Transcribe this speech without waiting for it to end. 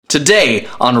Today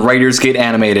on Writers Get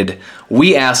Animated,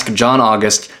 we ask John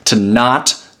August to not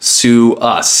sue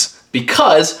us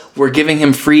because we're giving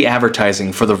him free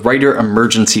advertising for the Writer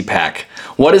Emergency Pack.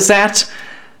 What is that?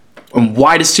 And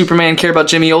why does Superman care about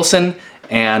Jimmy Olsen?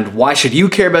 And why should you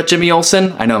care about Jimmy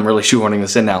Olsen? I know I'm really shoehorning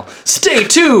this in now. Stay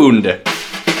tuned!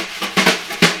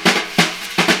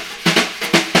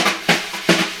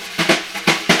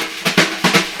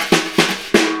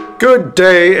 Good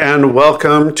day and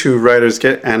welcome to Writers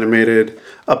Get Animated,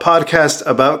 a podcast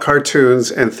about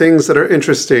cartoons and things that are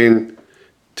interesting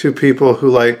to people who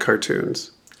like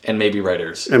cartoons. And maybe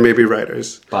writers.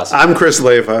 Possibly. I'm Chris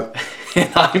Leva.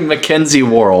 And I'm Mackenzie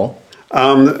Worrell.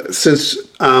 Since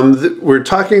we're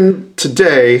talking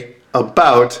today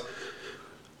about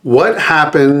what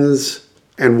happens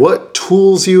and what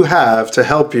tools you have to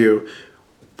help you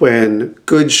when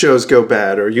good shows go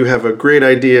bad, or you have a great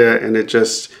idea and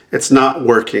it's not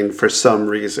working for some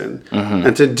reason. Mm-hmm.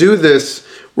 And to do this,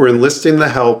 we're enlisting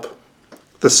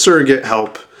the surrogate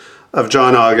help of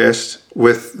John August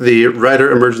with the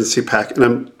Writer Emergency Pack. And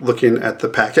I'm looking at the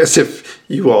pack as if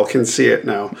you all can see it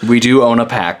now. We do own a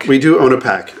pack.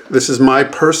 This is my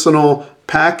personal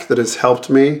pack that has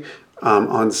helped me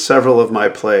on several of my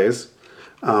plays.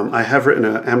 I have written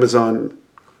an Amazon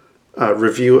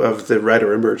review of the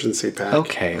Writer Emergency Pack.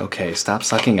 Okay. Stop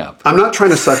sucking up. I'm not trying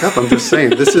to suck up. I'm just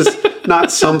saying this is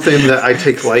not something that I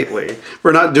take lightly.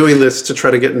 We're not doing this to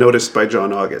try to get noticed by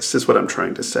John August, is what I'm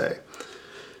trying to say.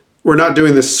 We're not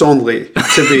doing this solely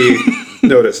to be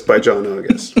noticed by John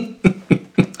August.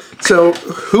 So,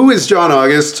 who is John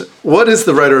August? What is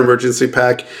the Writer Emergency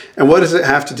Pack? And what does it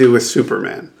have to do with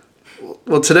Superman?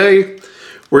 Well, today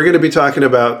we're going to be talking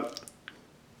about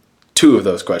Two of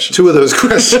those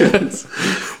questions.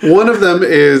 One of them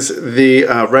is the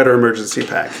Writer Emergency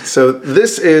Pack. So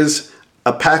this is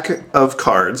a pack of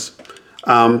cards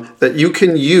that you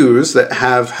can use that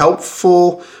have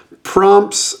helpful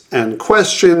prompts and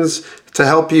questions to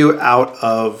help you out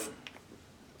of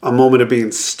a moment of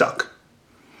being stuck.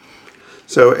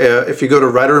 So if you go to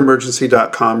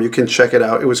writeremergency.com, you can check it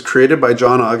out. It was created by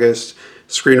John August,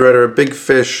 screenwriter of Big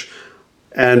Fish,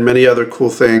 and many other cool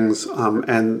things,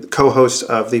 and co-host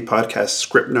of the podcast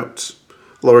Script Notes,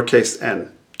 lowercase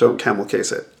n, don't camel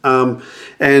case it.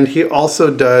 And he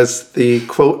also does the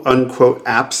quote-unquote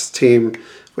apps team.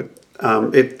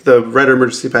 The Writer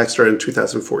Emergency Pack started in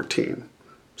 2014.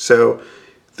 So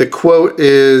the quote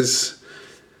is,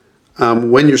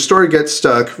 when your story gets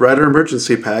stuck, Writer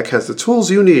Emergency Pack has the tools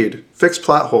you need. Fix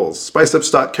plot holes, spice up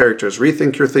stock characters,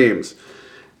 rethink your themes.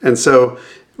 And so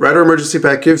Writer Emergency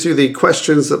Pack gives you the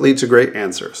questions that lead to great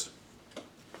answers.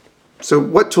 So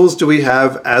what tools do we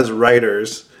have as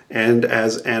writers and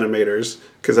as animators,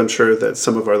 because I'm sure that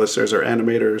some of our listeners are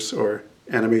animators or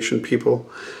animation people,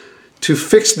 to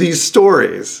fix these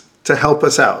stories to help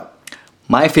us out?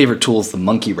 My favorite tool is the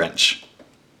monkey wrench.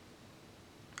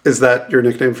 Is that your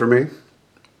nickname for me?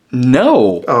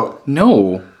 No. Oh.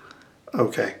 No.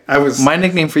 Okay. My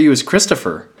nickname for you is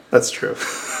Christopher. That's true.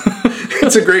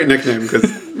 It's a great nickname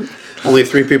because only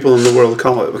 3 people in the world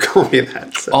call me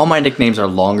that. So. All my nicknames are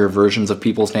longer versions of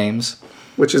people's names.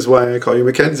 Which is why I call you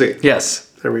Mackenzie.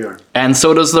 Yes. There we are. And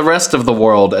so does the rest of the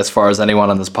world, as far as anyone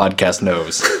on this podcast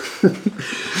knows.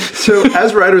 So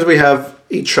as writers, we have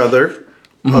each other,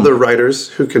 other writers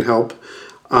who can help.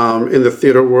 In the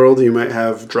theater world, you might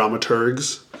have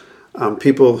dramaturgs,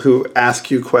 people who ask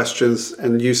you questions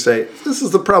and you say, this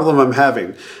is the problem I'm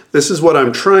having. This is what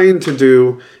I'm trying to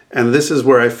do, and this is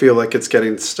where I feel like it's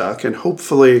getting stuck. And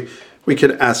hopefully we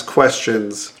can ask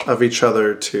questions of each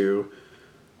other to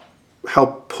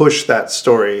help push that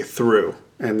story through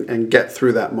and get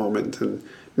through that moment and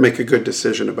make a good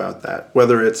decision about that.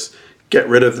 Whether it's get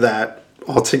rid of that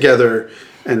altogether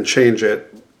and change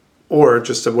it, or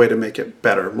just a way to make it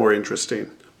better, more interesting.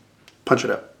 Punch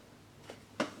it up.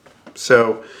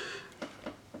 So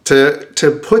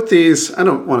to put these, I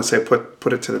don't want to say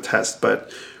put it to the test,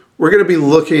 but we're going to be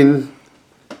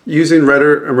using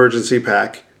Writer Emergency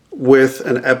Pack with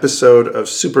an episode of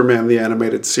Superman the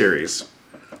Animated Series.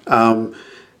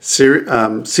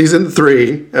 Season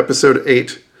 3, Episode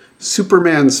 8,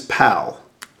 Superman's Pal.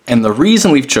 And the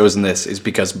reason we've chosen this is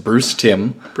because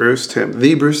Tim,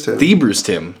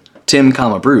 Tim,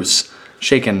 Bruce,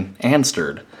 shaken and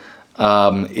stirred,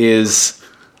 is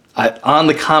on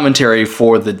the commentary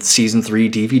for the Season 3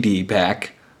 DVD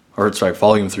pack,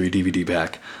 Volume 3 DVD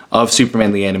pack of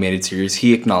Superman the Animated Series.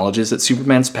 He acknowledges that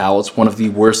Superman's Pal is one of the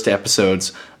worst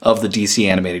episodes of the DC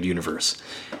Animated Universe.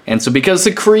 And so because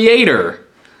the creator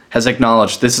has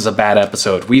acknowledged this is a bad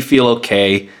episode, we feel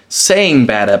okay saying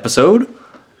bad episode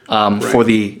for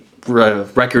the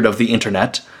record of the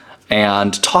internet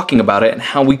and talking about it and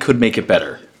how we could make it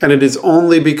better. And it is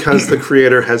only because the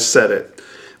creator has said it.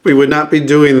 We would not be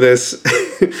doing this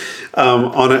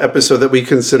on an episode that we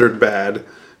considered bad,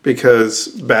 because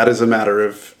bad is a matter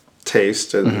of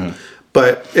taste. And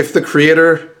but if the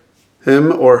creator,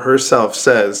 him or herself,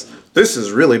 says this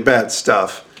is really bad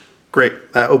stuff,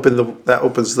 great. That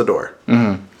opens the door.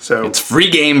 So It's free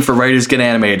game for writers get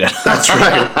animated. that's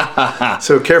right.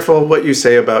 So careful what you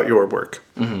say about your work,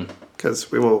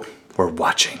 because we're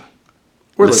watching.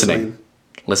 listening.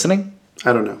 Listening?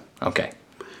 I don't know. Okay.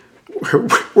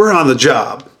 We're on the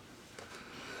job.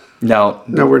 No,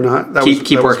 No, we're not. keep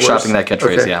that was workshopping worse. that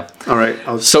catchphrase, Okay. yeah. All right.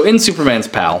 So in Superman's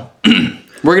Pal,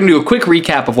 we're going to do a quick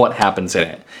recap of what happens in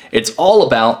it. It's all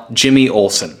about Jimmy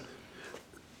Olsen.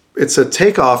 It's a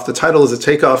takeoff. The title is a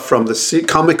takeoff from the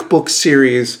comic book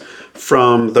series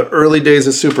from the early days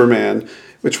of Superman,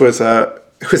 which was a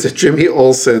Jimmy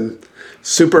Olsen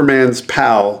Superman's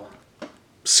Pal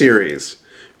series,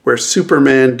 where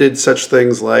Superman did such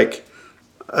things like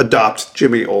adopt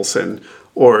Jimmy Olsen,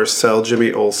 or sell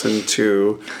Jimmy Olsen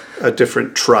to a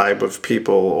different tribe of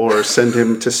people, or send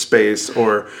him to space,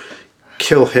 or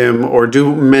kill him, or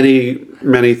do many,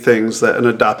 many things that an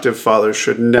adoptive father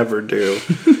should never do.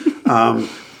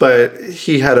 But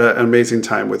he had an amazing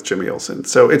time with Jimmy Olsen.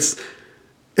 So it's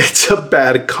a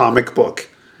bad comic book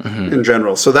in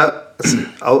general. So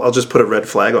I'll just put a red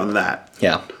flag on that.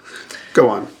 Yeah. Go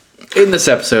on. In this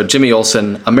episode, Jimmy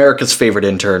Olsen, America's favorite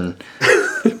intern,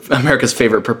 America's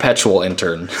favorite perpetual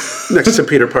intern. Next to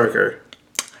Peter Parker.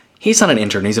 He's not an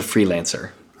intern, he's a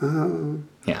freelancer.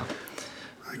 Yeah.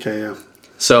 Okay, yeah.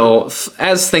 So,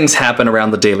 as things happen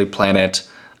around the Daily Planet,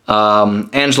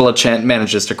 Angela Chent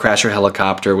manages to crash her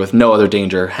helicopter with no other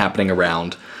danger happening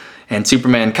around. And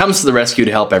Superman comes to the rescue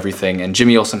to help everything, and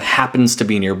Jimmy Olsen happens to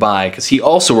be nearby because he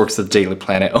also works at the Daily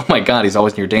Planet. Oh my god, he's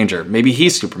always near danger. Maybe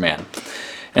he's Superman.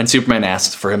 And Superman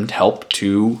asks for him to help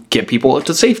to get people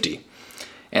to safety.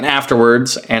 And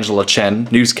afterwards, Angela Chen,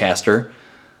 newscaster,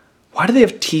 why do they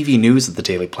have TV news at the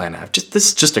Daily Planet?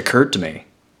 This just occurred to me.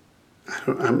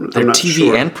 I'm They're not TV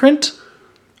sure. and print?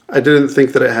 I didn't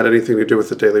think that it had anything to do with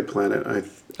the Daily Planet.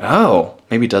 Oh,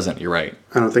 maybe it doesn't. You're right.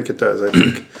 I don't think it does. I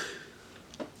think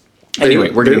Anyway,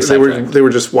 we're getting sidetracked. they were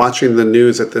just watching the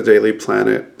news at the Daily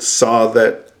Planet, saw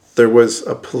that there was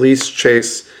a police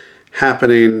chase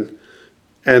happening,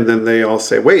 and then they all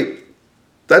say, wait,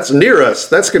 that's near us.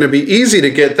 That's going to be easy to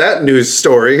get that news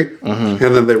story. And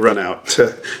then they run out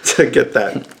to get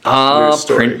that news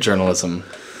story. Print journalism.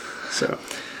 So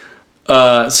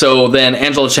So then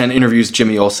Angela Chen interviews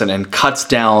Jimmy Olsen and cuts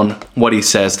down what he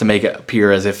says to make it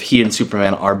appear as if he and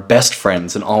Superman are best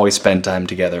friends and always spend time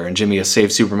together, and Jimmy has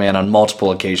saved Superman on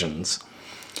multiple occasions.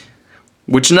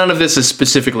 Which none of this is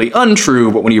specifically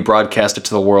untrue, but when you broadcast it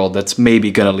to the world, that's maybe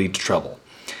going to lead to trouble.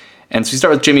 And so we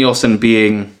start with Jimmy Olsen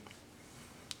being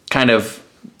kind of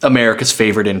America's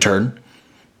favorite intern.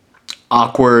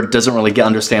 Awkward, doesn't really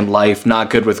understand life, not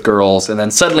good with girls, and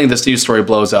then suddenly this news story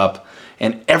blows up,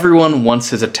 and everyone wants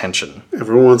his attention.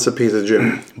 everyone wants a piece of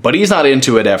Jimmy. But he's not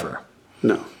into it ever.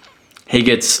 No. He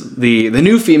gets the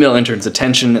new female intern's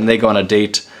attention, and they go on a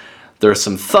date. There's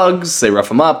some thugs, they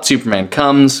rough him up, Superman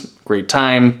comes, great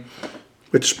time.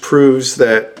 Which proves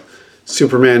that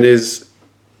Superman is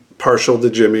partial to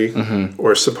Jimmy,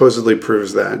 or supposedly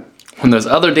proves that. When there's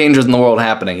other dangers in the world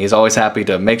happening, he's always happy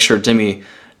to make sure Jimmy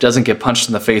doesn't get punched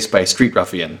in the face by a street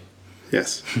ruffian.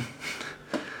 Yes.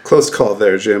 Close call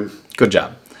there, Jim. Good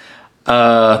job.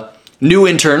 New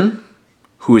intern,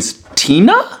 who is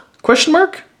Tina? Question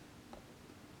mark?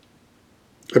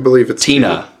 I believe it's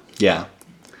Tina. Yeah.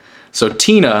 So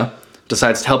Tina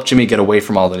decides to help Jimmy get away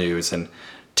from all the news and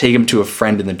take him to a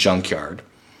friend in the junkyard.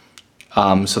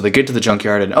 So they get to the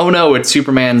junkyard and, oh no, it's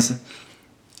Superman's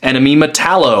enemy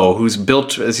Metallo, who's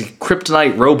built as a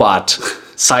kryptonite robot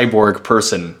cyborg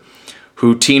person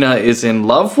who Tina is in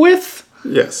love with?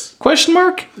 Yes. Question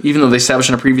mark? Even though they established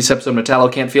in a previous episode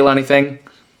Metallo can't feel anything.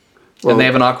 Well, And they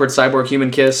have an awkward cyborg human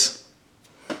kiss.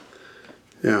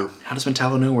 yeah. How does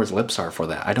Metallo know where his lips are for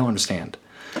that? I don't understand.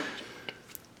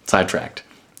 Sidetracked.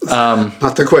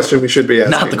 Not the question we should be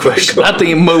asking. Not the question. Not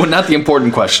the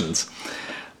important questions.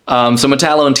 So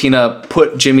Metallo and Tina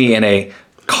put Jimmy in a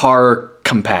car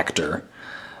compactor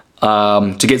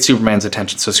to get Superman's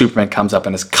attention. So Superman comes up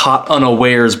and is caught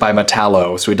unawares by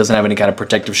Metallo, so he doesn't have any kind of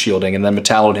protective shielding. And then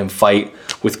Metallo and him fight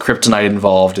with kryptonite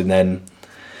involved, and then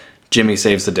Jimmy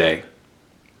saves the day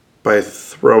By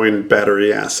throwing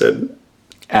battery acid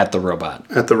at the robot.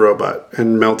 at the robot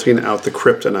and melting out the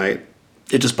kryptonite.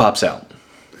 It just pops out.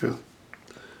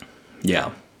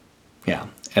 Yeah. Yeah.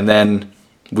 And then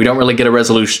we don't really get a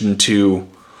resolution to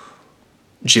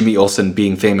Jimmy Olsen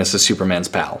being famous as Superman's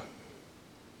pal.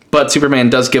 But Superman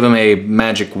does give him a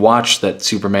magic watch that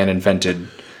Superman invented.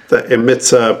 That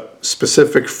emits a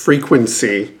specific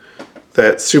frequency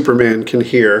that Superman can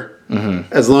hear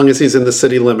as long as he's in the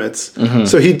city limits.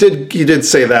 So he did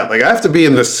say that, like, I have to be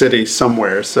in the city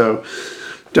somewhere, so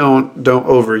don't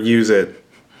overuse it.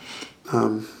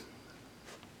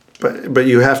 But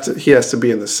he has to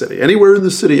be in the city. Anywhere in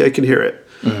the city I can hear it.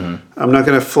 I'm not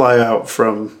going to fly out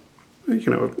from,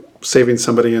 saving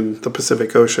somebody in the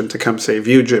Pacific Ocean to come save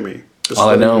you, Jimmy. Just All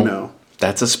I letting you know,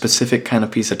 that's a specific kind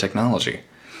of piece of technology.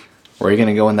 Where are you going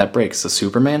to go when that breaks? The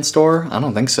Superman store? I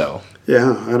don't think so.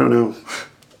 Yeah, I don't know.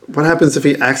 What happens if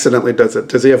he accidentally does it?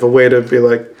 Does he have a way to be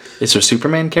like... Is there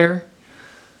Superman care?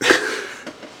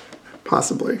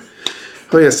 Possibly.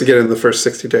 Oh, he has to get it in the first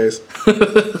 60 days.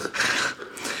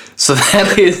 So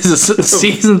that is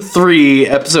Season 3,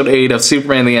 Episode 8 of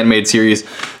Superman the Animated Series,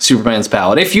 Superman's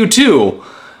Pal. And if you, too,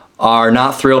 are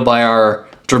not thrilled by our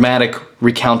dramatic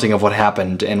recounting of what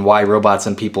happened and why robots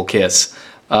and people kiss...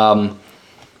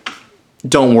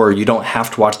 don't worry, you don't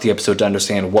have to watch the episode to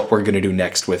understand what we're going to do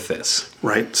next with this.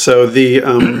 Right. So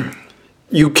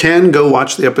you can go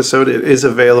watch the episode. It is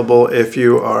available if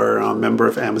you are a member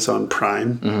of Amazon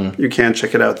Prime. You can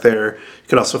check it out there. You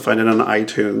can also find it on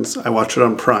iTunes. I watched it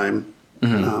on Prime.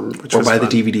 Which Or was buy the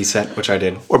fun. DVD set, which I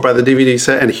did. Or buy the DVD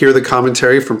set and hear the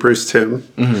commentary from Bruce Timm,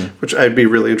 which I'd be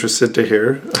really interested to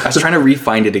hear. I was trying to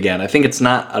re-find it again. I think it's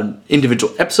not an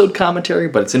individual episode commentary,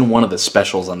 but it's in one of the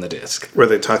specials on the disc. Where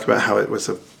they talk about how it was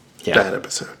a Yeah. bad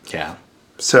episode. Yeah.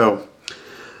 So,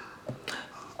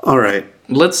 all right.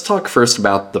 Let's talk first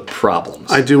about the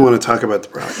problems. I do want to talk about the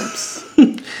problems.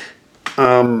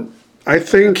 I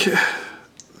think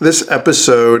this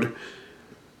episode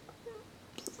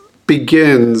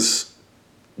begins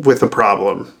with a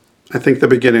problem. I think the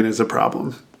beginning is a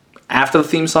problem. After the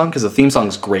theme song, because the theme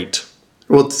song's great.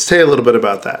 We'll say a little bit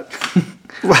about that.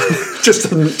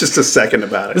 just a second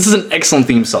about it. This is an excellent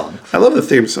theme song. I love the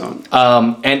theme song.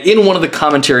 And in one of the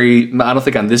commentary, I don't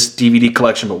think on this DVD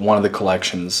collection, but one of the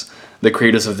collections, the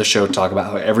creators of the show talk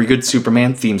about how every good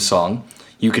Superman theme song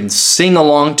you can sing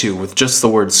along to with just the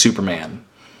word Superman.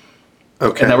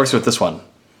 Okay. And that works with this one.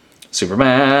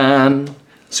 Superman,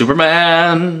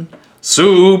 Superman,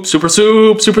 Super Superman,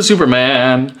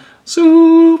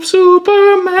 Superman.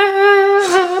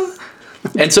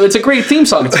 And so it's a great theme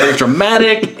song. It's very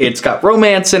dramatic. It's got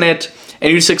romance in it.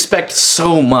 And you just expect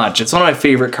so much. It's one of my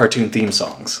favorite cartoon theme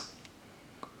songs.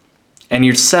 And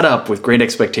you're set up with great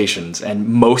expectations. And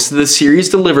most of the series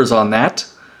delivers on that.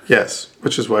 Yes,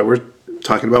 which is why we're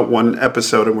talking about one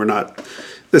episode and we're not...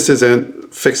 This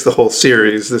isn't fix the whole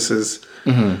series. This is...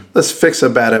 Let's fix a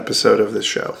bad episode of this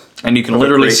show. And you can Of a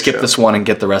literally great skip show. this one and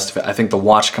get the rest of it. I think the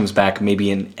Watch comes back maybe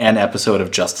in an episode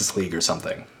of Justice League or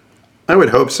something. I would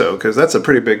hope so, because that's a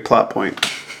pretty big plot point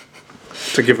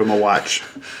to give him a watch.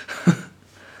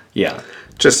 Yeah.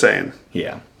 Just saying.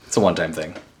 Yeah. It's a one-time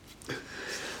thing.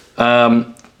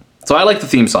 So I like the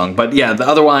theme song, but yeah,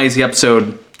 otherwise the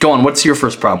episode... Go on, what's your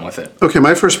first problem with it? Okay,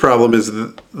 my first problem is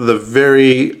the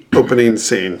very opening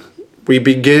scene. We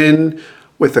begin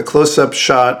with a close-up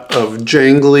shot of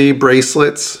jangly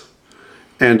bracelets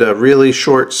and a really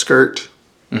short skirt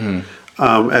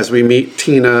as we meet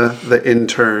Tina, the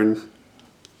intern,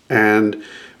 and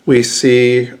we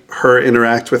see her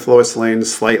interact with Lois Lane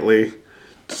slightly.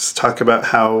 Just talk about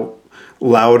how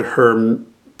loud her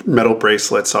metal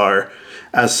bracelets are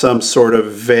as some sort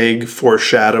of vague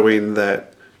foreshadowing that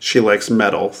she likes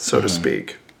metal, so to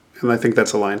speak. And I think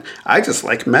that's a line. I just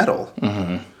like metal.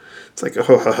 It's like,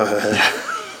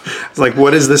 it's like,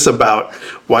 what is this about?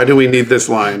 Why do we need this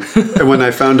line? And when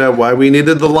I found out why we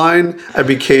needed the line, I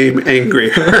became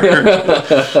angrier.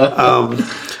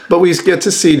 But we get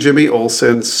to see Jimmy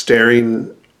Olsen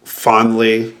staring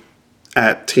fondly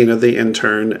at Tina the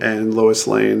intern and Lois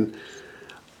Lane.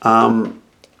 And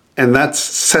that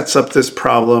sets up this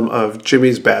problem of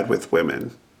Jimmy's bad with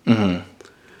women.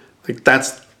 Like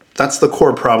that's the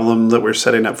core problem that we're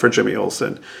setting up for Jimmy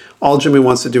Olsen. All Jimmy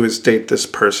wants to do is date this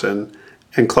person,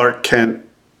 and Clark Kent,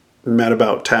 mad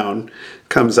about town,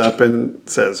 comes up and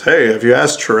says, "Hey, have you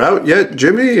asked her out yet,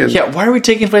 Jimmy?" And Yeah, why are we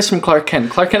taking place from Clark Kent?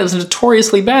 Clark Kent is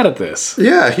notoriously bad at this.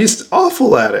 yeah, he's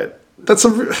awful at it.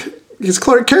 He's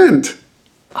Clark Kent.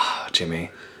 Oh,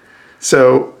 Jimmy.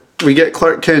 So we get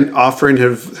Clark Kent offering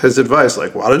his advice,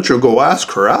 like, "Why don't you go ask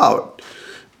her out?"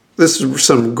 This is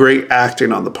some great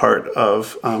acting on the part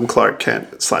of Clark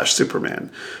Kent / Superman.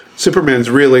 Superman's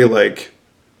really like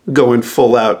going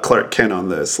full out Clark Kent on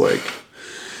this, like,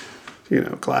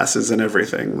 glasses and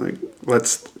everything. Like,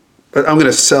 I'm going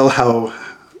to sell how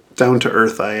down to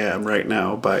earth I am right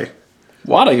now by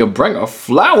Why do you bring her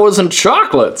flowers and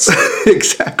chocolates?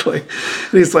 Exactly.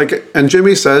 And he's like, and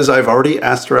Jimmy says, I've already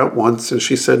asked her out once, and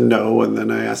she said no, and then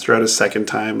I asked her out a second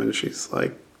time, and she's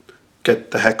like,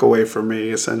 get the heck away from me,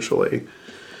 essentially.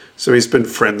 So he's been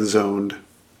friend-zoned.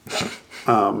 We're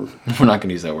not going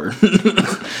to use that word.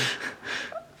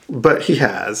 But he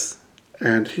has,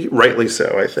 and rightly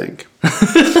so, I think.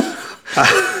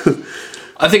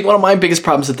 I think one of my biggest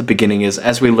problems at the beginning is,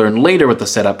 as we learn later with the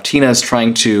setup, Tina is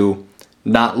trying to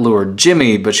not lure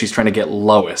Jimmy, but she's trying to get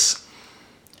Lois.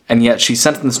 And yet she's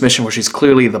sent on this mission where she's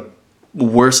clearly the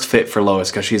worst fit for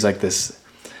Lois, because she's like this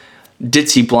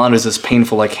ditzy blonde who's this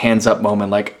painful, like, hands up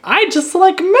moment, like, I just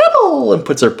like metal, and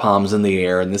puts her palms in the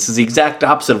air. And this is the exact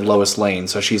opposite of Lois Lane,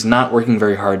 so she's not working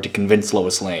very hard to convince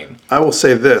Lois Lane. I will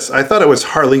say this. I thought it was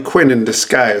Harley Quinn in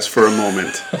disguise for a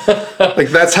moment. Like,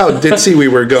 that's how ditzy we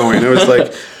were going. I was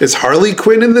like, is Harley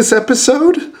Quinn in this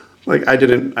episode? Like, I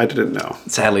didn't know.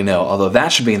 Sadly, no. Although that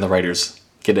should be in the writers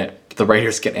get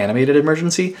animated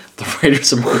emergency, the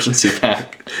writers emergency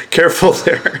pack. Careful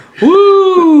there.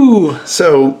 Woo!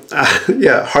 So,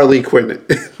 yeah, Harley Quinn.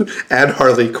 Add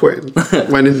Harley Quinn.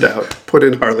 When in doubt, put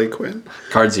in Harley Quinn.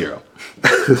 Card 0.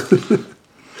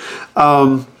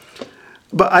 But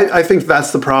I think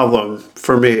that's the problem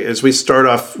for me, is we start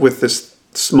off with this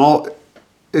small...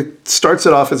 It starts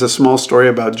it off as a small story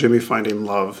about Jimmy finding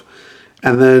love.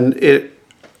 And then it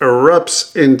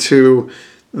erupts into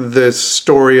this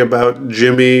story about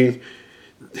Jimmy,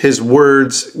 his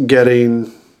words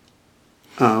getting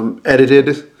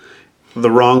edited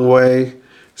the wrong way.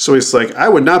 So he's like, I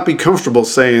would not be comfortable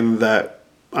saying that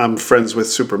I'm friends with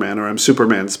Superman or I'm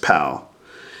Superman's pal.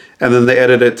 And then they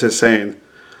edit it to saying,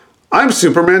 I'm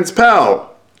Superman's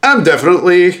pal. I'm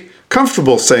definitely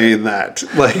comfortable saying that.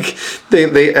 Like,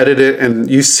 they edit it and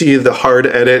you see the hard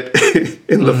edit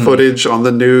in the footage on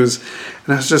the news.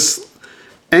 And I was just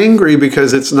angry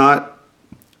because it's not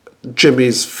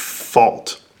Jimmy's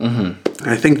fault. Mm-hmm.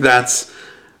 I think that's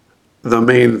the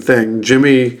main thing.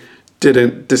 Jimmy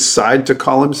didn't decide to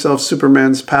call himself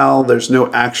Superman's pal. There's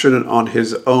no action on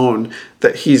his own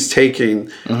that he's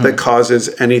taking that causes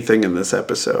anything in this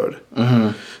episode.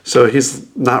 Mm-hmm. So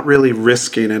he's not really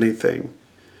risking anything.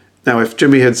 Now, if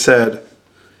Jimmy had said,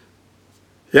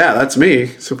 yeah, that's me,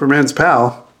 Superman's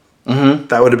pal,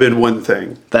 that would have been one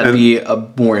thing. That'd be a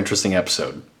more interesting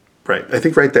episode. Right. I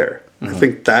think right there. I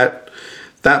think that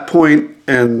point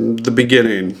and the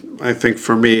beginning, I think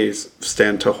for me,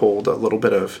 stand to hold a little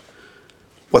bit of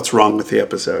what's wrong with the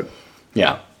episode.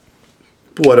 Yeah.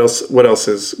 What else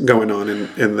is going on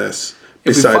in this?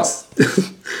 Besides...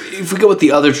 If we go with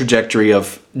the other trajectory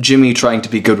of Jimmy trying to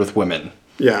be good with women...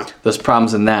 Yeah. There's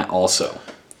problems in that also.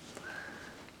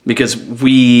 Because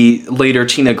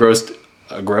Tina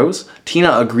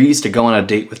agrees to go on a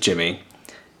date with Jimmy,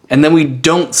 and then we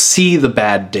don't see the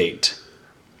bad date.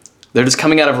 They're just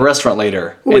coming out of a restaurant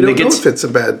later. Well, we don't know if it's a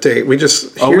bad date. We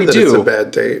just hear that it's a bad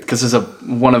date. Because there's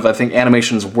one of, I think,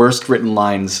 animation's worst written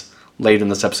lines later in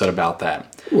this episode about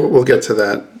that. We'll get to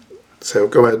that. So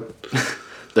go ahead.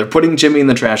 They're putting Jimmy in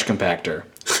the trash compactor.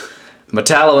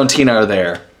 Metallo and Tina are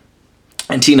there.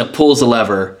 And Tina pulls a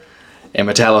lever, and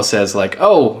Metallo says, like,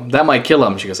 oh, that might kill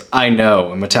him. She goes, I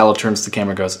know. And Metallo turns to the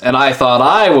camera and goes, and I thought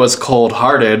I was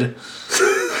cold-hearted.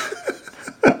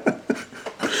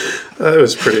 That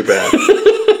was pretty bad.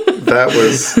 That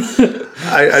was...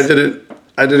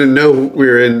 I didn't know we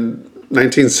were in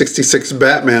 1966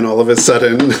 Batman all of a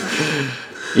sudden.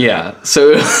 Yeah,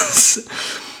 so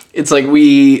it's like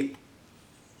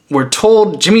we're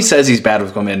told... Jimmy says he's bad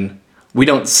with women. We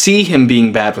don't see him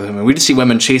being bad with women. We just see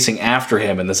women chasing after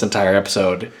him in this entire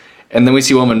episode. And then we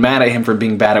see women mad at him for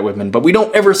being bad at women. But we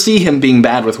don't ever see him being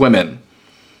bad with women.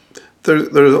 There's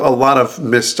a lot of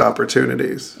missed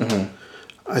opportunities. Mm-hmm.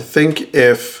 I think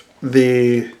if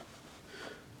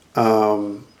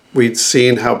we'd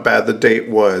seen how bad the date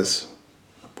was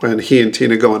when he and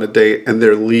Tina go on a date and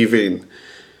they're leaving,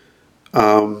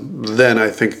 then I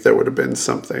think there would have been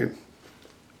something.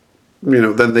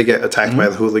 Then they get attacked by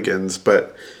the hooligans,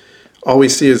 but all we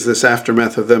see is this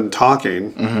aftermath of them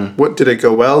talking. Mm-hmm. What, did it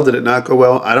go well? Did it not go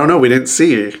well? I don't know. We didn't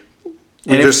see.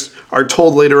 We just are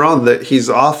told later on that he's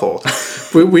awful.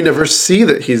 we never see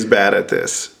that he's bad at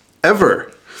this,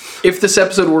 ever. If this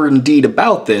episode were indeed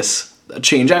about this, a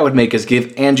change I would make is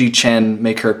give Angie Chen,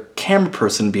 make her camera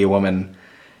person be a woman.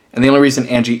 And the only reason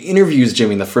Angie interviews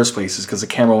Jimmy in the first place is because the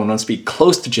camerawoman wants to be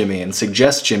close to Jimmy and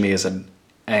suggests Jimmy as an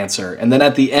answer. And then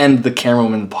at the end, the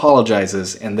camerawoman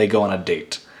apologizes and they go on a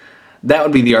date. That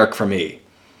would be the arc for me.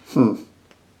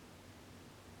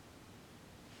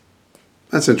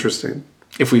 That's interesting.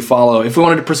 If we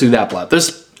wanted to pursue that plot.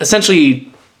 There's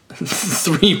essentially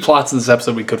 3 plots in this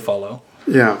episode we could follow.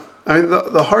 Yeah. I mean,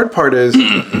 the hard part is,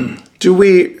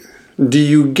 do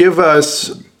you give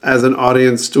us as an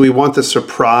audience, do we want the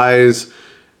surprise?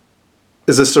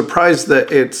 Is a surprise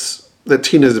that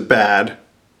Tina's bad?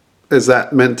 Is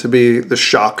that meant to be the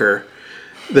shocker?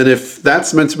 Then if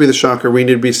that's meant to be the shocker, we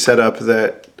need to be set up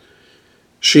that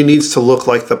she needs to look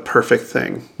like the perfect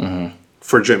thing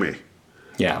for Jimmy.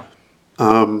 Yeah.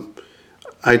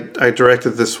 I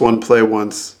directed this one play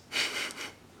once,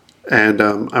 and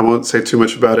I won't say too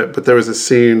much about it, but there was a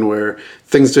scene where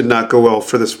things did not go well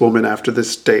for this woman after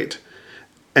this date.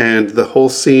 And the whole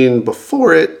scene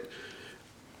before it,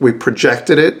 we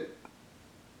projected it,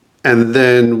 and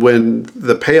then when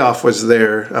the payoff was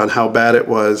there on how bad it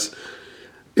was,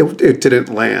 it didn't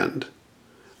land.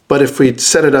 But if we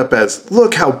set it up as,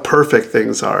 look how perfect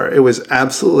things are, it was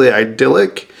absolutely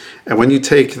idyllic. And when you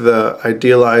take the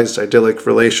idealized, idyllic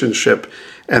relationship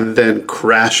and then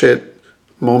crash it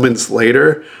moments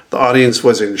later, the audience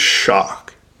was in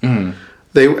shock.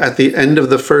 They, at the end of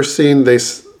the first scene,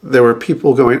 there were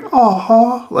people going,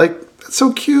 "Oh, like that's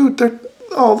so cute!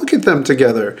 Look at them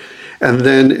together." And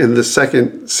then in the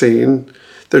second scene,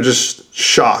 they're just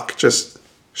shock,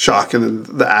 and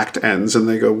then the act ends, and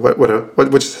they go,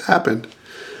 "What just happened?"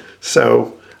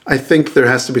 So I think there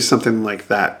has to be something like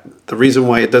that. The reason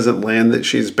why it doesn't land that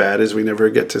she's bad is we never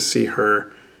get to see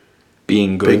her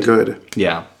Being good.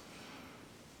 Yeah.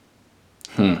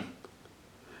 And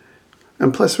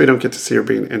plus, we don't get to see her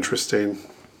being interesting.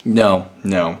 No.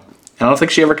 I don't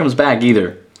think she ever comes back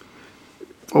either.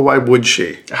 Well, why would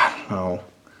she? I don't know.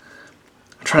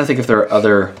 I'm trying to think if there are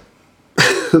other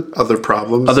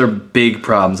problems. Other big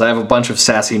problems. I have a bunch of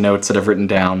sassy notes that I've written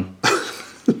down.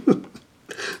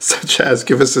 Such as,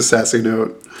 give us a sassy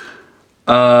note.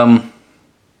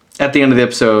 At the end of the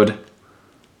episode,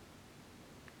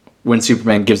 when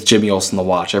Superman gives Jimmy Olsen the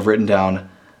watch, I've written down,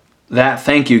 that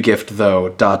thank you gift though, ...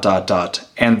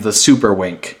 and the super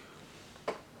wink.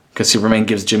 Because Superman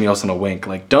gives Jimmy Olsen a wink.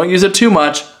 Like, don't use it too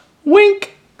much.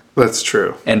 Wink. That's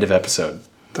true. End of episode.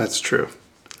 That's true.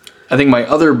 I think my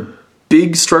other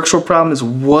big structural problem is,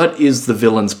 what is the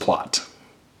villain's plot?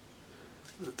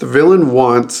 The villain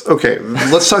wants... Okay,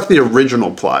 let's talk the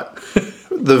original plot.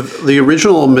 The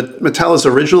original... Metallo's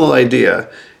original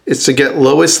idea is to get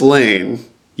Lois Lane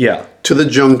to the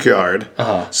junkyard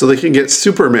so they can get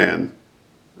Superman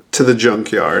to the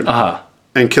junkyard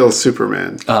and kill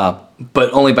Superman.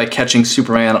 But only by catching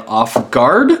Superman off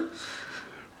guard?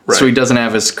 Right. So he doesn't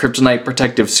have his kryptonite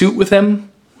protective suit with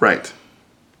him? Right.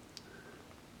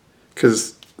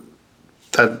 Because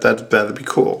that'd be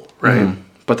cool, right? Mm-hmm.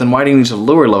 But then why do you need to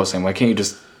lure Lois Lane? Why can't you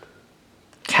just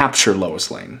capture Lois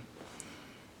Lane?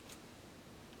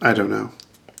 I don't know.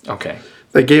 Okay.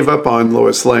 They gave up on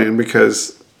Lois Lane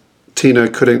because Tina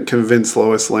couldn't convince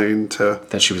Lois Lane to...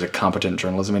 That she was a competent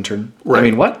journalism intern? Right. I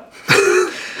mean, what?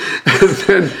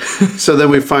 So then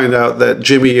we find out that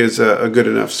Jimmy is a good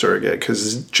enough surrogate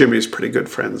because Jimmy's pretty good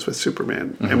friends with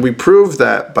Superman. Mm-hmm. And we prove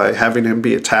that by having him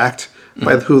be attacked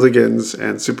by the hooligans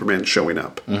and Superman showing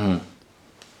up. Mm-hmm.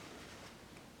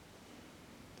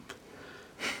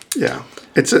 Yeah.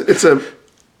 It's a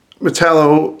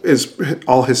Metallo is...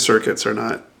 All his circuits are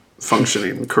not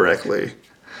functioning correctly.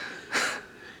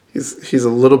 He's a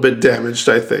little bit damaged,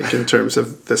 I think, in terms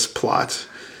of this plot.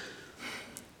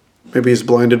 Maybe he's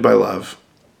blinded by love.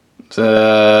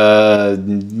 Yeah,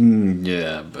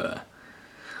 but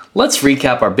let's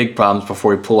recap our big problems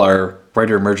before we pull our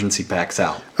writer emergency packs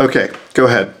out. Okay, go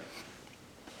ahead.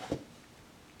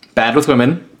 Bad with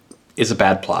women is a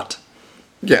bad plot.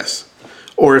 Yes.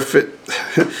 Or if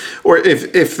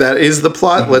that is the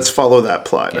plot, let's follow that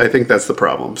plot. Yeah. I think that's the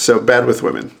problem. So bad with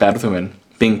women. Bad with women.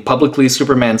 Being publicly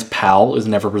Superman's pal is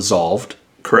never resolved.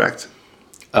 Correct.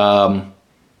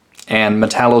 And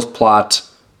Metallo's plot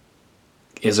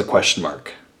is a question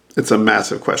mark. It's a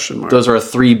massive question mark. Those are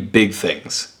three big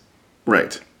things.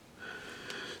 Right.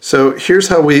 So here's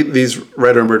how these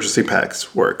writer emergency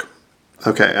packs work.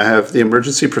 Okay, I have the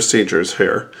emergency procedures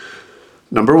here.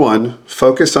 Number 1,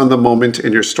 focus on the moment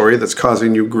in your story that's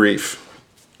causing you grief.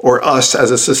 Or us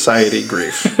as a society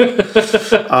grief.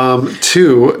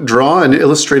 2, draw an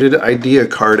illustrated idea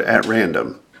card at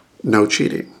random. No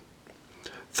cheating.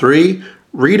 3,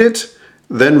 read it,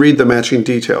 then read the matching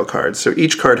detail card. So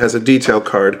each card has a detail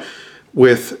card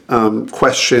with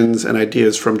questions and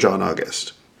ideas from John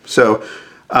August. So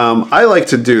I like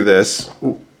to do this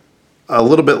a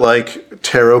little bit like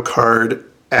tarot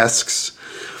card-esque,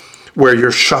 where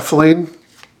you're shuffling,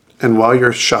 and while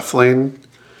you're shuffling,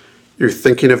 you're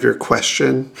thinking of your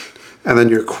question, and then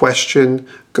your question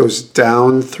goes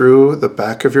down through the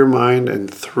back of your mind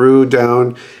and through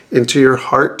down into your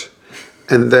heart.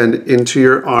 and then into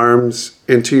your arms,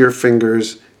 into your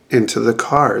fingers, into the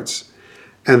cards.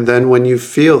 And then when you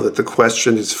feel that the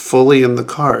question is fully in the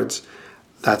cards,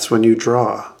 that's when you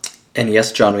draw. And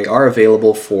yes, John, we are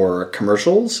available for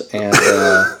commercials and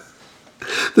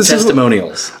This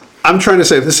testimonials. I'm trying to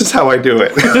say this is how I do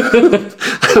it.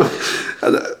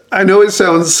 I know it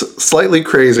sounds slightly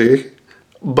crazy,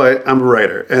 but I'm a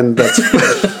writer, and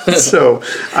that's so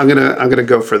I'm gonna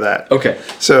go for that. Okay.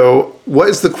 So, what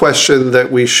is the question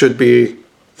that we should be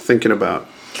thinking about?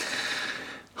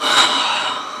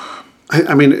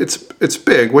 I mean, it's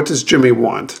big. What does Jimmy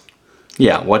want?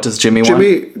 Yeah, what does Jimmy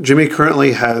want? Jimmy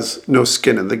currently has no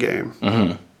skin in the game.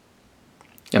 And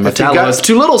If you Metallo got- has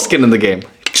too little skin in the game.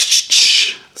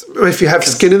 If you have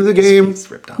skin in the game,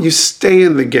 face ripped off. you stay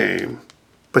in the game,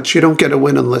 but you don't get a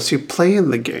win unless you play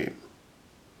in the game.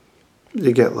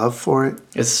 You get love for it.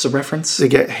 Is this a reference? You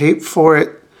get hate for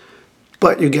it,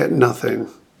 but you get nothing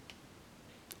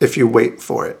if you wait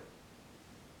for it.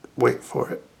 Wait for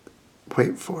it.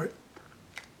 Wait for it.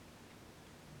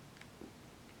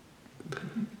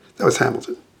 That was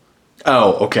Hamilton.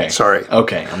 Oh, okay. Sorry.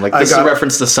 Okay. I'm like, I this is a got-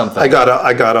 reference to something. I got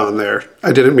on there.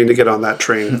 I didn't mean to get on that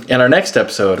train In our next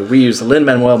episode, we use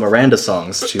Lin-Manuel Miranda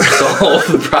songs to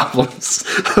solve the problems.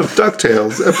 of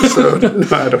DuckTales episode.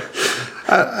 No,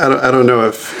 I don't know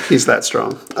if he's that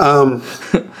strong.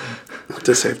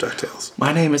 To save DuckTales.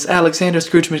 My name is Alexander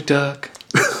Scrooge McDuck.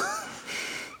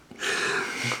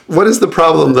 What is the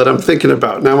problem that I'm thinking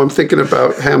about? Now I'm thinking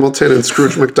about Hamilton and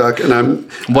Scrooge McDuck, and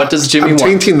What does Jimmy I'm want?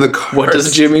 tainting the cards. What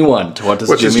does Jimmy want? What does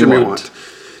What does Jimmy want?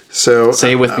 So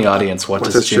Say with me, audience. What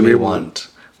does Jimmy want?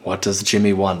 What does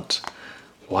Jimmy want?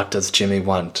 What does Jimmy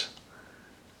want?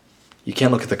 You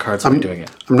can't look at the cards when you're doing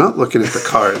it. I'm not looking at the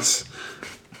cards.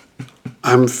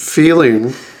 I'm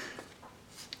feeling.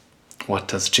 What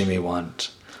does Jimmy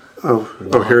want? Oh,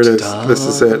 here it is. This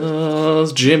is it.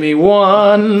 Does Jimmy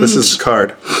want? This is the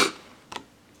card.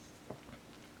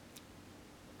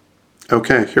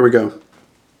 Okay, here we go.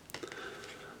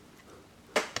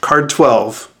 Card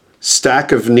 12,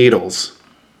 Stack of Needles.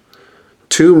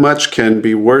 Too much can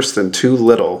be worse than too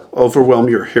little. Overwhelm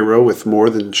your hero with more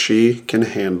than she can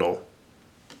handle.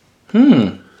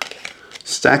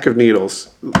 Stack of Needles.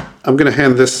 I'm going to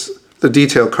hand the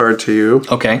detail card to you.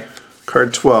 Okay.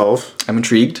 Card 12. I'm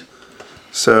intrigued.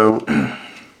 So,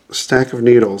 Stack of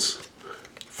Needles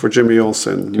for Jimmy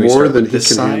Olsen. Do we More start than with he this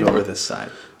can side handle. or this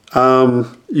side?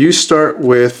 You start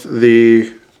with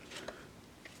this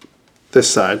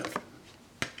side,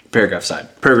 Paragraph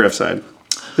side. paragraph side.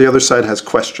 The other side has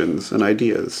questions and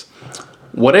ideas.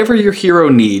 Whatever your hero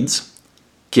needs,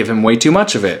 give him way too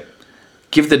much of it.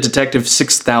 Give the detective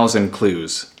 6,000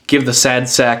 clues. Give the sad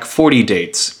sack 40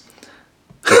 dates.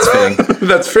 That's fitting.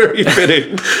 That's very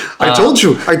fitting. I told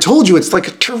you it's like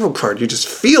a tarot card. You just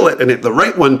feel it and the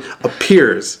right one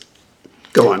appears.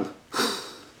 Go on.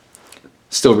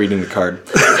 Still reading the card.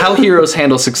 How heroes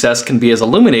handle success can be as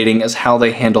illuminating as how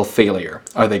they handle failure.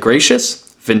 Are they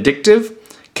gracious? Vindictive?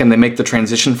 Can they make the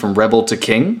transition from rebel to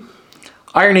king?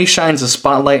 Irony shines a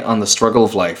spotlight on the struggle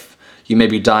of life. You may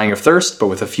be dying of thirst, but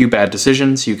with a few bad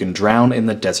decisions, you can drown in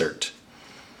the desert.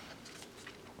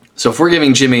 So if we're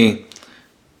giving Jimmy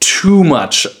too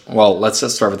much, well, let's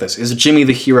start with this. Is Jimmy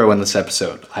the hero in this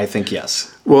episode? I think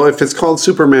yes. Well, if it's called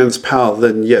Superman's pal,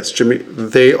 then yes, Jimmy.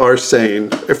 They are saying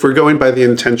if we're going by the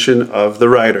intention of the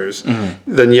writers,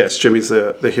 then yes, Jimmy's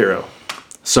the hero.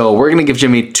 So we're going to give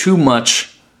Jimmy too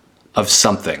much of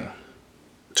something.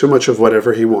 Too much of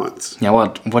whatever he wants. Now,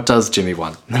 what does Jimmy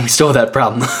want? We still have that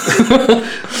problem.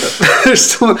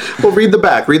 Well, read the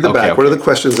back. Read the Okay, back. What are okay. the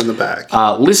questions in the back?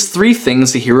 List 3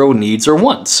 things the hero needs or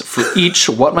wants. For each,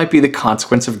 what might be the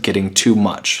consequence of getting too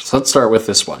much? So let's start with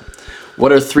this one.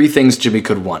 What are 3 things Jimmy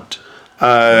could want?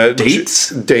 Dates?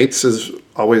 Dates is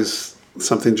always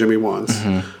something Jimmy wants.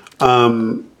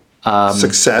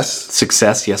 Success.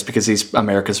 Success, yes, because he's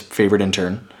America's favorite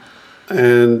intern.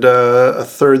 And a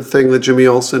third thing that Jimmy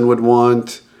Olsen would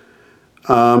want,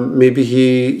 maybe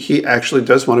he actually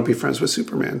does want to be friends with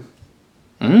Superman.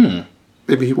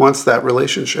 Maybe he wants that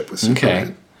relationship with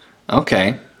Superman.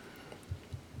 Okay.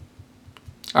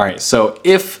 All right, so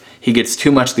if he gets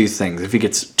too much of these things, if he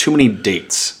gets too many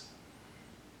dates,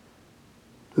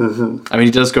 I mean,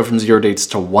 he does go from 0 dates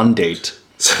to 1 date.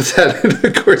 So that,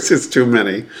 of course, is too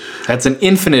many. That's an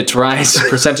infinite rise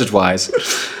percentage-wise.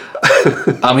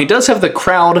 He does have the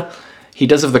crowd. He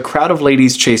does have the crowd of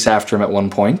ladies chase after him at one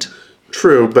point.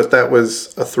 True, but that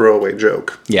was a throwaway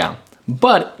joke. Yeah,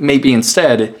 but maybe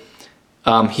instead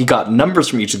he got numbers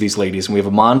from each of these ladies, and we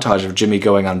have a montage of Jimmy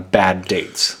going on bad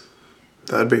dates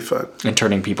That'd be fun. and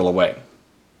turning people away.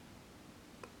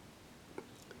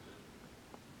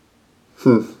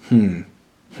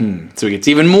 So he gets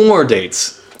even more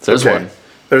dates. So there's one.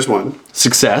 There's one.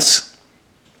 Success.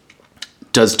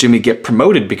 Does Jimmy get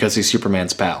promoted because he's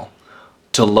Superman's pal?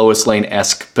 To Lois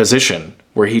Lane-esque position,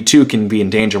 where he too can be in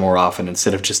danger more often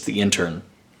instead of just the intern.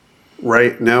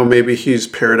 Right. Now maybe he's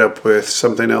paired up with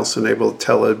something else and able to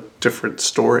tell a different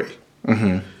story.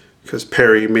 Because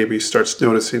Perry maybe starts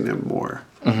noticing him more.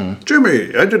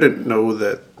 Jimmy, I didn't know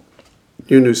that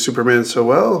you knew Superman so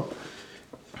well.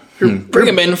 Bring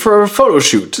him in for a photo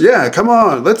shoot. Yeah, come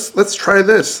on. Let's try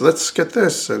this. Let's get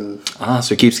this. And So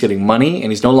he keeps getting money,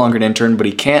 and he's no longer an intern, but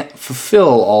he can't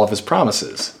fulfill all of his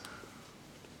promises.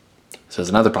 So there's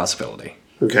another possibility.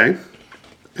 okay.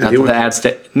 Not that adds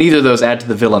to, neither of those add to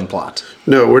the villain plot.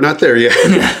 No, we're not there yet.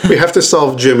 We have to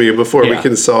solve Jimmy before we Yeah.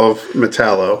 can solve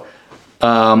Metallo.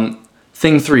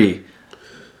 Thing 3.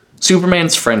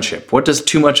 Superman's friendship. What does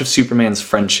too much of Superman's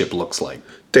friendship looks like?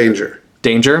 Danger.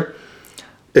 Danger?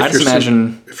 I just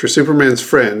imagine If you're Superman's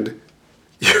friend,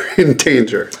 you're in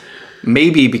danger.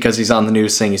 maybe because he's on the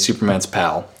news saying he's Superman's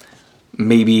pal.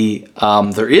 Maybe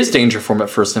there is danger for him at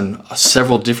first, and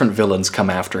several different villains come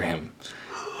after him.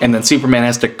 And then Superman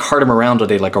has to cart him around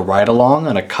today like a ride-along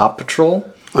on a cop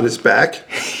patrol. On his back.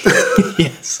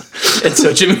 Yes. And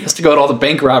so Jimmy has to go to all the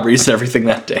bank robberies and everything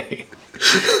that day.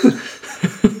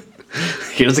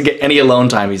 He doesn't get any alone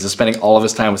time. He's just spending all of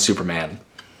his time with Superman.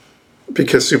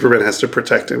 Because Superman has to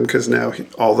protect him because now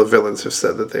all the villains have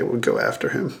said that they would go after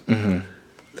him.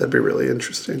 That'd be really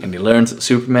interesting. And he learns that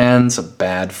Superman's a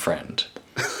bad friend.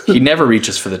 He never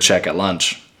reaches for the check at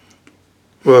lunch.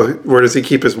 Well, where does he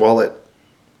keep his wallet?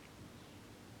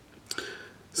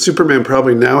 Superman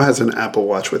probably now has an Apple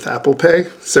Watch with Apple Pay,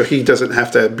 so he doesn't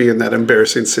have to be in that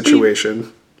embarrassing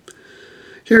situation.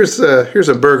 Here's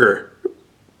a burger,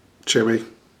 Jimmy.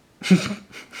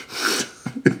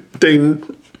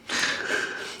 Ding.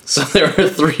 So there are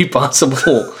 3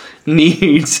 possible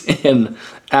needs and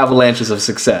avalanches of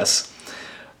success.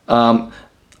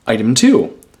 Item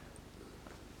 2.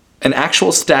 An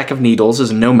actual stack of needles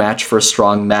is no match for a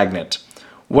strong magnet.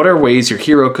 What are ways your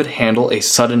hero could handle a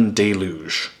sudden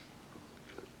deluge?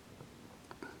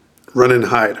 Run and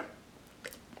hide.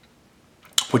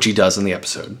 Which he does in the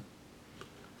episode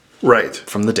Right.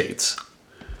 from the dates.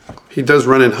 He does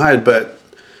run and hide, but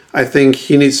I think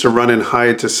he needs to run and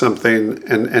hide to something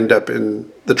and end up in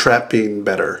the trap being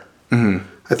better.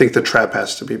 I think the trap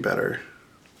has to be better.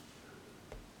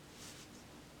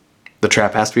 The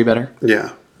trap has to be better?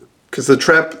 Yeah. Because the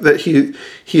trap that he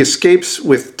escapes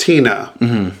with Tina,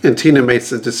 and Tina makes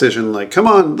the decision like, come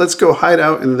on, let's go hide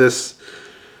out in this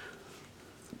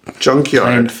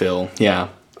junkyard. Landfill, yeah.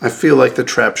 I feel like the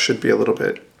trap should be a little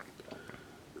bit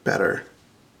better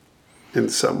in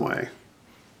some way.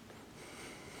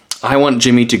 I want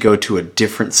Jimmy to go to a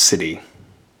different city.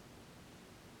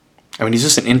 I mean, he's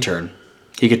just an intern.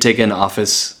 He could take an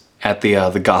office at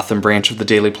the Gotham branch of the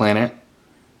Daily Planet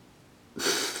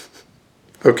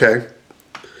Okay.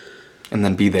 and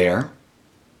then be there,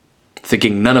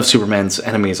 thinking none of Superman's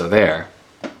enemies are there.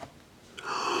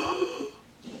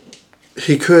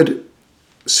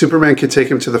 Superman could take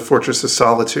him to the Fortress of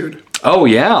Solitude. Oh,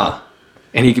 yeah.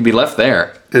 And he could be left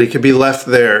there. And he could be left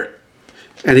there.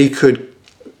 And he could,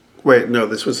 wait, no,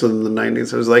 this was in the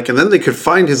 90s. It was like, and then they could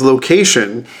find his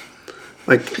location.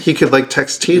 Like, he could, like,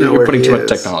 text Tina You're where putting he too is.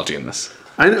 much technology in this.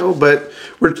 I know, but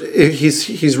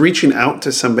he's reaching out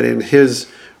to somebody, and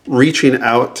his reaching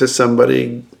out to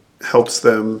somebody helps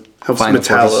them, helps Find the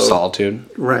Fortress of Metallo. Solitude.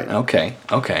 Right.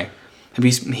 Okay. Maybe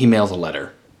he mails a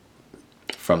letter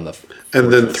from the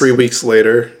And then fortress. 3 weeks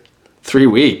later, 3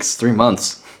 weeks, 3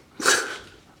 months.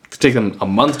 It could take them a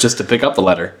month just to pick up the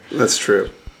letter. that's true.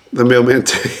 The mailman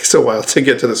takes a while to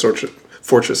get to the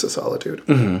Fortress of Solitude.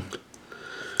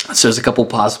 So there's a couple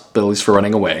possibilities for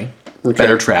running away. Okay.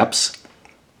 Better traps.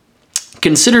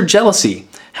 Consider jealousy.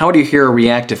 How would your hero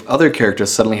react if other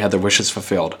characters suddenly had their wishes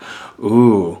fulfilled?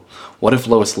 Ooh, what if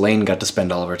Lois Lane got to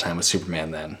spend all of her time with Superman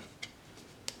then?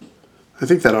 I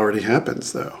think that already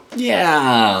happens, though.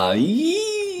 Yeah.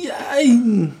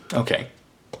 Okay.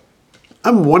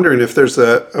 I'm wondering if there's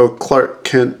a Clark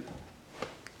Kent,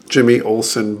 Jimmy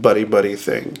Olsen buddy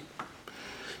thing.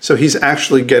 So he's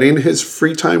actually getting his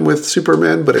free time with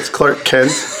Superman, but it's Clark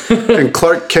Kent. And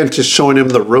Clark Kent is showing him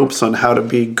the ropes on how to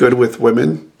be good with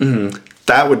women.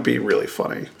 That would be really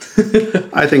funny.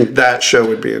 I think that show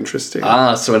would be interesting.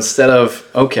 So instead of,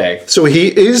 okay, So he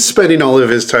is spending all of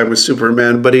his time with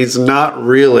Superman, but he's not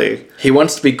really. he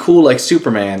wants to be cool like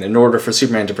Superman in order for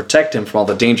Superman to protect him from all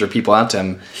the danger people out to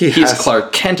him. He's has-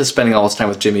 Clark Kent is spending all his time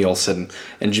with Jimmy Olsen,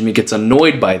 and Jimmy gets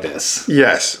annoyed by this.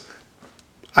 Yes.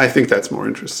 I think that's more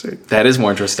interesting. That is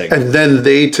more interesting. And then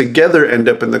they together end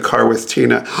up in the car with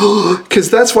Tina. Because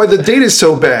that's why the date is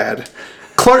so bad.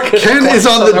 Clark Kent is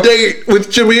on the date with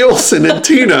Jimmy Olsen and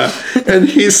Tina. And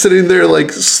he's sitting there like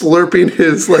slurping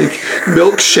his like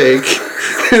milkshake.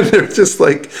 And they're just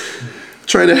like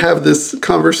trying to have this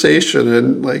conversation.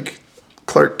 And like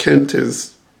Clark Kent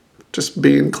is just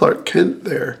being Clark Kent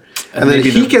there. And then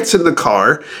he gets in the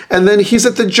car, and then he's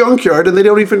at the junkyard, and they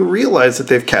don't even realize that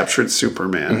they've captured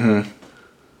Superman. Mm-hmm.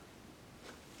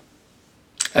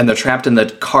 And they're trapped in the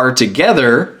car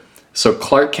together, so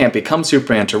Clark can't become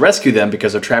Superman to rescue them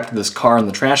because they're trapped in this car in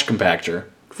the trash compactor.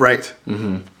 Right.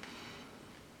 Mm-hmm.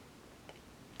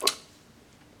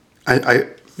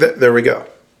 There we go.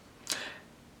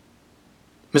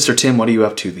 Mr. Tim, what are you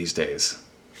up to these days?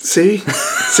 See?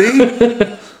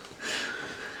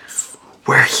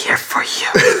 We're here for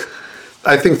you.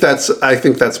 I think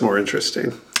that's more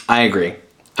interesting. I agree.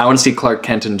 I want to see Clark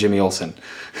Kent and Jimmy Olsen.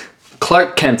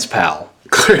 Clark Kent's pal.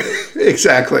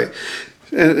 Exactly.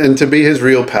 And to be his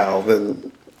real pal,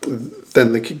 then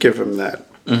they could give him that.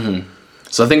 Mm-hmm.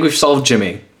 So I think we've solved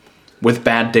Jimmy with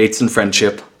bad dates and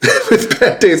friendship. With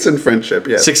bad dates and friendship,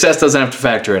 yes. Success doesn't have to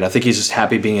factor in. I think he's just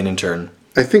happy being an intern.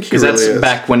 I think he really is. Because that's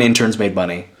back when interns made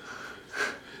money.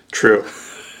 True.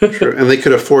 And they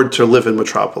could afford to live in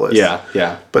Metropolis.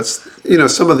 Yeah. But,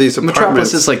 some of these apartments...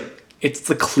 Metropolis is like, it's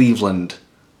the Cleveland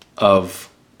of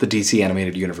the DC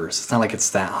animated universe. It's not like it's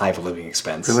that high of a living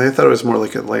expense. Really? I thought it was more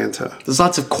like Atlanta. There's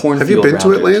lots of cornfield. Have you been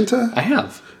to Atlanta? I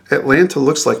have. Atlanta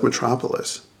looks like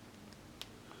Metropolis.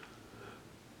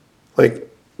 Like,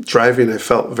 driving, I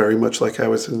felt very much like I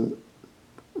was in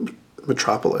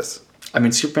Metropolis. I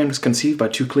mean, Superman was conceived by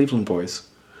two Cleveland boys.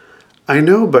 I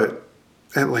know, but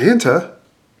Atlanta...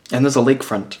 And there's a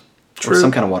lakefront. True. Or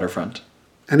some kind of waterfront.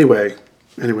 Anyway,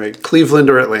 Cleveland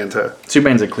or Atlanta.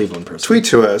 Superman's a Cleveland person. Tweet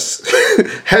to us.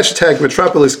 Hashtag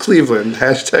Metropolis Cleveland.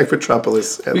 Hashtag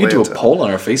Metropolis Atlanta. We can do a poll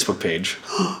on our Facebook page.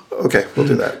 Okay, we'll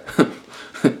do that.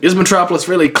 Is Metropolis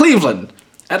really Cleveland?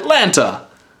 Atlanta?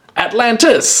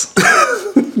 Atlantis?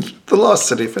 The lost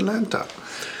city of Atlanta.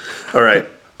 All right.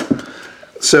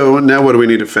 So now what do we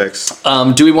need to fix?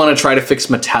 Do we want to try to fix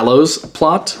Metallo's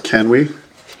plot? Can we?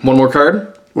 One more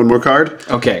card? One more card?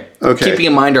 Okay. Keeping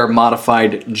in mind our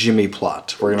modified Jimmy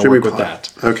plot. We're going to work with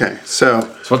that. Okay, so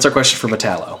what's our question for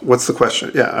Metallo? What's the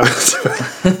question? Yeah.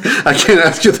 I can't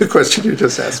ask you the question you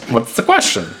just asked me. What's the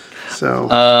question? So.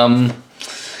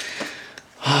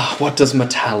 What does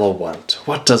Metallo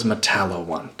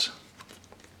want?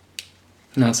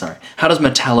 No, sorry. How does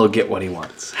Metallo get what he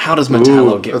wants? How does Metallo get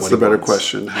what he wants? That's the better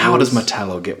question. How does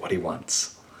Metallo get what he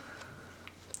wants?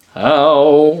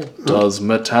 How does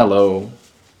Metallo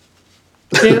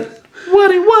get what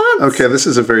he wants? Okay, this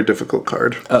is a very difficult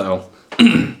card. Uh-oh.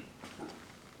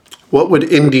 What would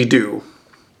Indy do?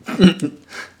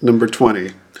 Number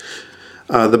 20.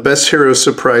 The best heroes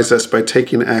surprise us by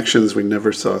taking actions we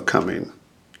never saw coming.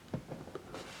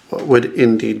 What would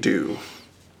Indy do?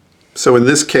 So in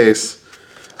this case,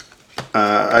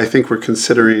 I think we're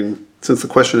considering, since the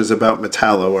question is about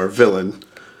Metallo, our villain,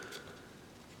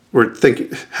 we're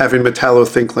having Metallo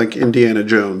think like Indiana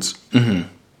Jones. Mm-hmm.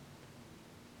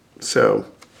 So,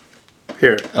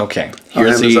 here. Okay,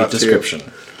 here's the description.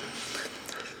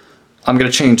 I'm going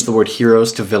to change the word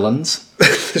heroes to villains.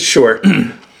 Sure.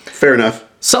 Fair enough.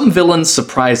 Some villains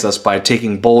surprise us by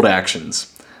taking bold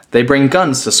actions. They bring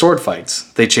guns to sword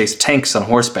fights. They chase tanks on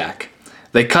horseback.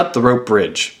 They cut the rope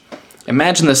bridge.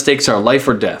 Imagine the stakes are life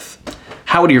or death.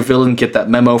 How would your villain get that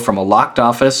memo from a locked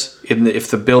office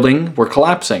if the building were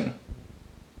collapsing?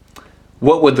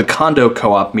 What would the condo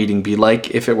co-op meeting be like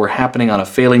if it were happening on a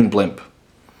failing blimp?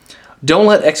 Don't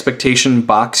let expectation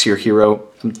box your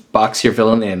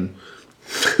villain in.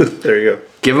 There you go.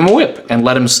 Give him a whip and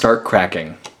let him start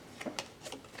cracking.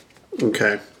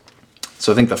 Okay.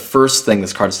 So I think the first thing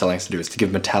this card's telling us to do is to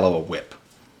give Metallo a whip.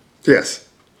 Yes.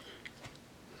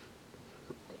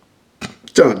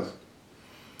 Done.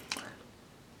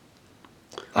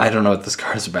 I don't know what this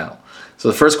card is about. So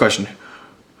the first question,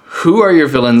 who are your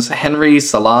villains, Henry,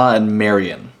 Salah, and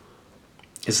Marion?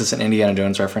 Is this an Indiana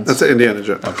Jones reference? That's an Indiana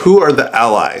Jones. Okay. Who are the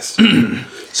allies?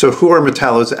 So who are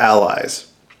Metallo's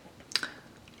allies?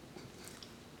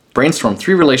 Brainstorm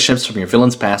 3 relationships from your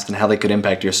villain's past and how they could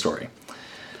impact your story.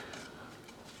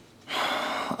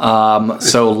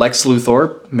 So Lex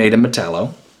Luthor made him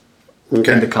Metallo.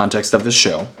 Okay. In the context of this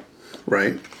show.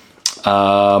 Right.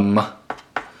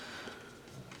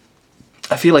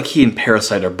 I feel like he and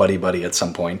Parasite are buddy-buddy at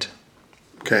some point.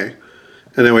 Okay.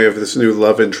 And then we have this new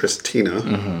love interest, Tina.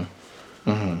 Mm-hmm.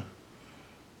 Mm-hmm.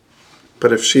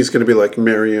 But if she's going to be like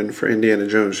Marion for Indiana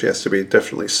Jones, she has to be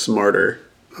definitely smarter.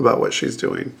 about what she's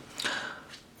doing.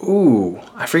 Ooh,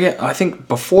 I forget. I think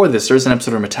before this, there's an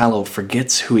episode where Metallo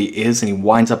forgets who he is, and he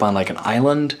winds up on like an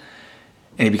island,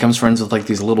 and he becomes friends with like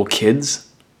these little kids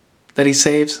that he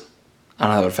saves. I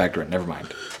don't know how to factor in. Never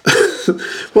mind.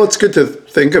 Well, it's good to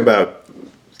think about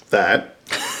that.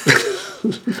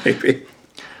 Maybe.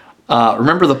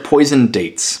 Remember the poison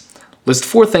dates. List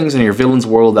 4 things in your villain's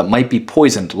world that might be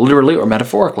poisoned, literally or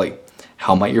metaphorically.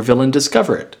 How might your villain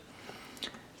discover it?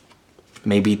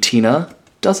 Maybe Tina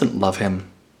doesn't love him.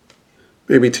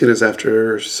 Maybe Tina's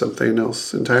after something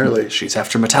else entirely. She's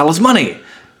after Metallo's money.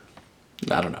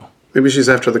 I don't know. Maybe she's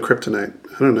after the kryptonite.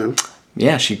 I don't know.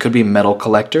 Yeah, she could be a metal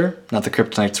collector. Not that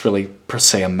kryptonite's really per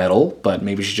se a metal, but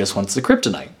maybe she just wants the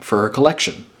kryptonite for her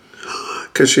collection.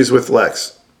 Because she's with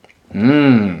Lex.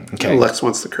 Okay. Lex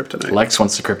wants the kryptonite. Lex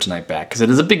wants the kryptonite back because it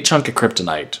is a big chunk of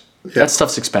kryptonite. Yeah. That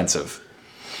stuff's expensive.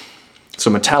 So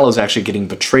Metallo's actually getting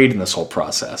betrayed in this whole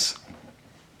process.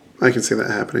 I can see that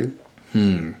happening.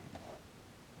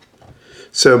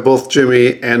 So both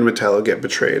Jimmy and Metallo get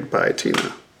betrayed by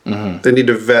Tina. They need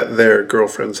to vet their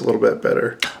girlfriends a little bit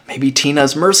better. Maybe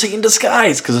Tina's mercy in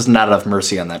disguise because there's not enough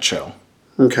mercy on that show.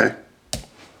 Okay.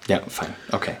 Yeah, fine.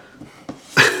 Okay.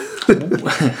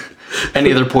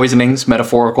 Any other poisonings,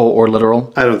 metaphorical or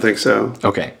literal? I don't think so.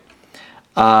 Okay.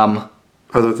 Other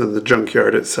than the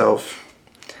junkyard itself.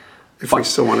 If we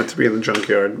still want it to be in the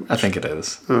junkyard. I think it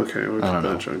is. Okay, we'll I don't put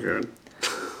know. that junkyard.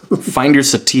 Find your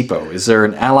Satipo. Is there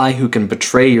an ally who can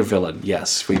betray your villain?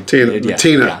 Yes.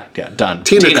 Tina. Yeah, done.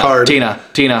 Tina card. Tina.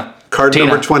 Card Tina.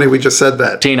 number 20, we just said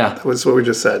that. Tina. That was what we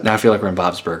just said. Now I feel like we're in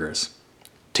Bob's Burgers.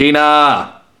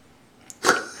 Tina!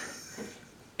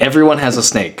 Everyone has a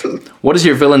snake. What is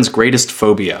your villain's greatest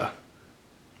phobia?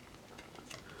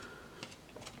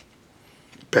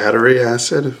 Battery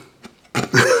acid.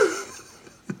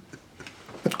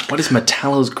 What is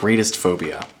Metallo's greatest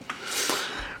phobia?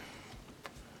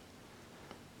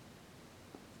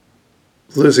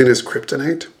 Losing his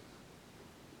kryptonite.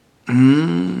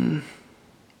 I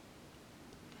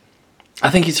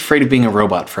think he's afraid of being a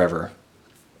robot forever.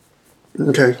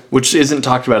 Okay. Which isn't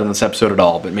talked about in this episode at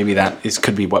all, but maybe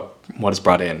could be what is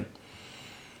brought in.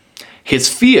 His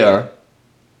fear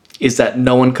is that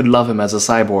no one could love him as a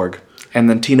cyborg, and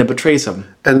then Tina betrays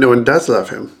him. And no one does love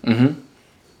him.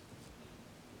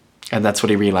 And that's what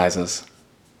he realizes.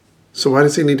 So why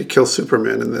does he need to kill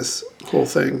Superman in this whole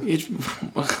thing?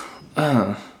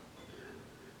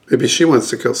 Maybe she wants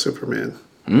to kill Superman.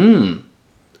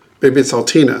 Maybe it's all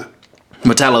Tina.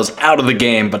 Metallo's out of the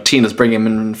game, but Tina's bringing him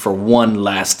in for one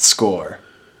last score.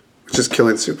 Which is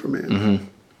killing Superman.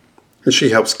 And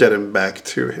she helps get him back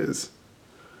to his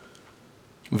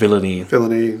Villainy.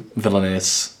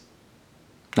 villainous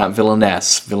Not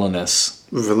villainess. Villainous.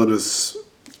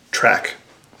 track.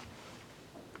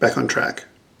 Back on track.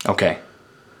 Okay.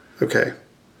 Okay.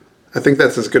 I think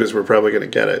that's as good as we're probably going to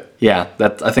get it. Yeah,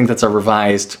 I think that's a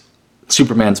revised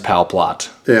Superman's pal plot.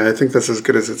 Yeah, I think that's as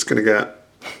good as it's going to get.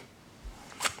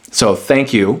 So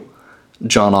thank you,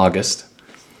 John August,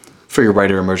 for your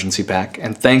writer emergency pack,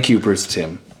 and thank you, Bruce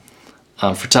Timm,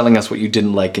 for telling us what you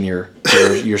didn't like in your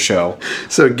show.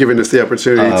 So giving us the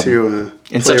opportunity to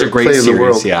In such a great play in the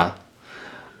world. series,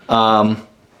 yeah.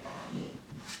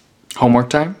 Homework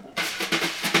time?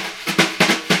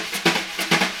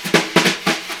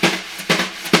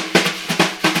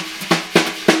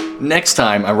 Next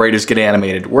time on Writers Get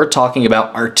Animated, we're talking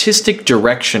about artistic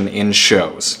direction in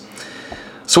shows.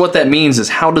 So what that means is,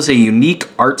 how does a unique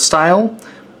art style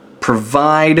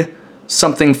provide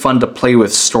something fun to play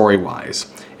with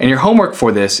story-wise? And your homework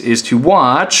for this is to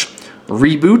watch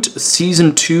Reboot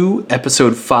Season 2,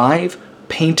 Episode 5,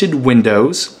 Painted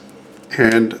Windows.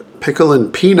 And Pickle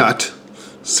and Peanut,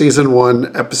 Season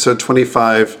 1, Episode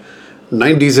 25,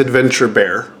 90s Adventure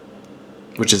Bear.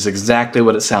 Which is exactly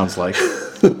what it sounds like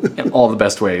in all the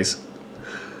best ways.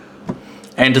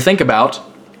 And to think about,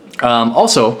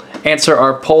 also answer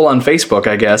our poll on Facebook,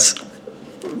 I guess,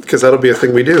 Because that'll be a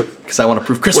thing we do. because I want to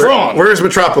prove Chris wrong. Where's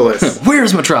Metropolis?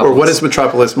 Where's Metropolis? Or what is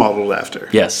Metropolis modeled after?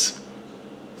 Yes,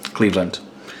 Cleveland.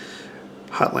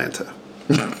 Hotlanta.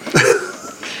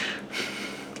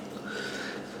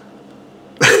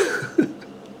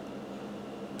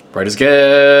 Writers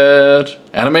Get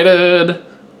Animated.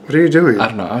 What are you doing? I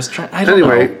don't know. I don't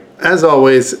Anyway, know. as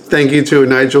always, thank you to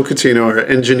Nigel Coutinho, our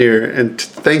engineer, and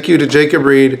thank you to Jacob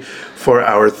Reed for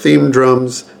our theme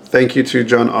drums. Thank you to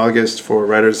John August for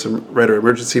Writer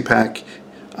Emergency Pack.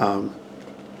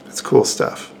 It's cool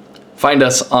stuff. Find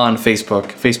us on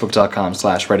Facebook,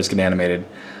 facebook.com/WritersGetAnimated.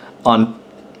 On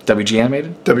WG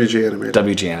Animated? WG Animated.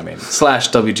 WG Animated.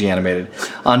 /WG Animated.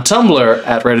 On Tumblr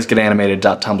at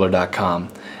WritersGetAnimated.tumblr.com.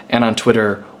 and on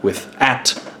Twitter with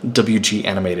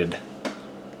 @WGAnimated.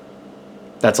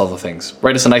 That's all the things.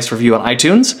 Write us a nice review on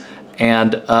iTunes,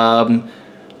 and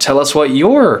tell us what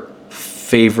your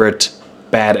favorite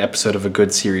bad episode of a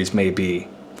good series may be,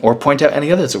 or point out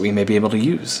any others that we may be able to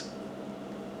use.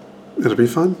 It'll be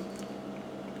fun.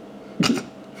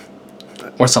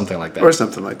 Or something like that. Or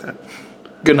something like that.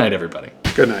 Good night, everybody.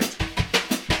 Good night.